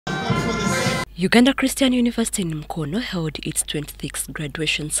Uganda Christian University in Mukono held its 26th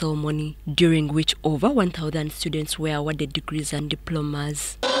graduation ceremony, during which over 1,000 students were awarded degrees and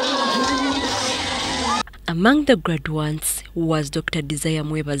diplomas. Among the graduates was Dr. Desire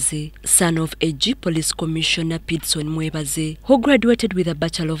Mwebaze, son of AG Police Commissioner Pidson Mwebaze, who graduated with a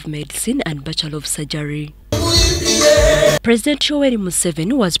Bachelor of Medicine and Bachelor of Surgery. President Yoweri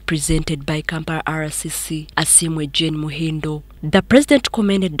Museveni was presented by Kampala RCC Asiimwe Jane Muhindo. The president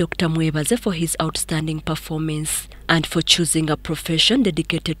commended Dr. Mwebaze for his outstanding performance and for choosing a profession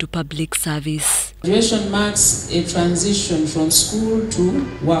dedicated to public service. Graduation marks a transition from school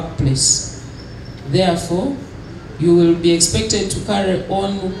to workplace. Therefore, you will be expected to carry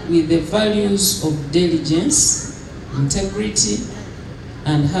on with the values of diligence, integrity,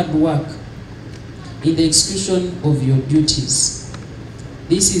 and hard work in the execution of your duties.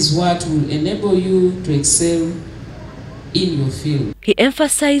 This is what will enable you to excel in your field. He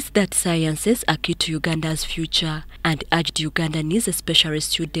emphasized that sciences are key to Uganda's future and urged Ugandans, especially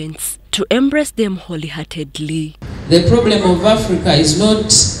students, to embrace them wholeheartedly. The problem of Africa is not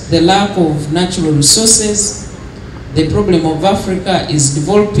the lack of natural resources. The problem of Africa is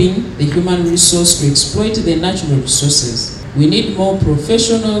developing the human resource to exploit the natural resources. We need more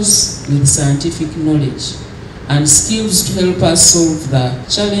professionals with scientific knowledge and skills to help us solve the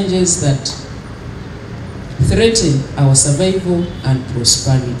challenges that threaten our survival and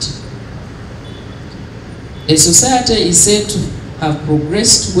prosperity. A society is said to have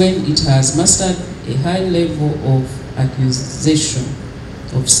progressed when it has mastered a high level of acquisition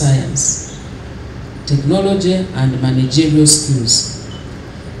of science, technology, and managerial skills.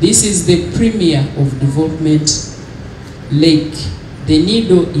 This is the premier of development, like the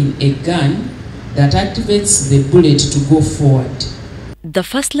needle in a gun that activates the bullet to go forward. The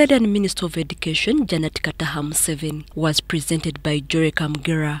First Lady and Minister of Education, Yoweri Kaguta Museveni, was presented by Yoweri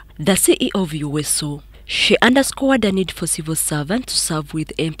Kaguta, the CEO of USO. She underscored the need for civil servants to serve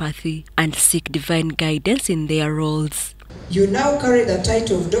with empathy and seek divine guidance in their roles. You now carry the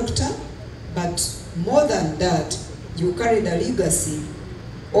title of doctor, but more than that, you carry the legacy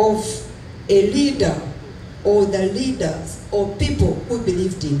of a leader or the leaders or people who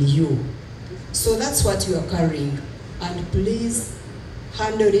believed in you. So that's what you are carrying. And please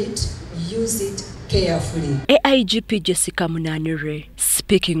handle it, use it carefully. AIGP Jessica Munanire,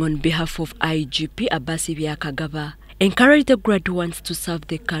 speaking on behalf of IGP Asiimwe Kagaba, encouraged the graduates to serve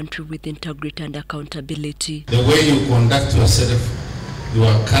the country with integrity and accountability. The way you conduct yourself,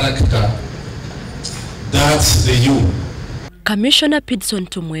 your character, that's the you. Commissioner Pidson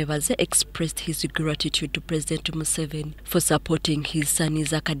Mwebaze expressed his gratitude to President Museveni for supporting his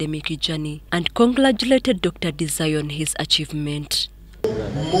son's academic journey and congratulated Dr. Desire on his achievement.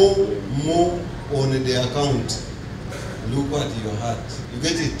 More on the account. Look at your heart. You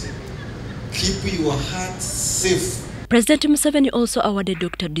get it? Keep your heart safe. President Museveni also awarded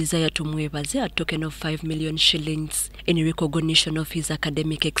Dr. Desire Mwebaze a token of 5 million shillings in recognition of his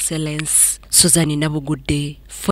academic excellence. Suzanne Nabugude.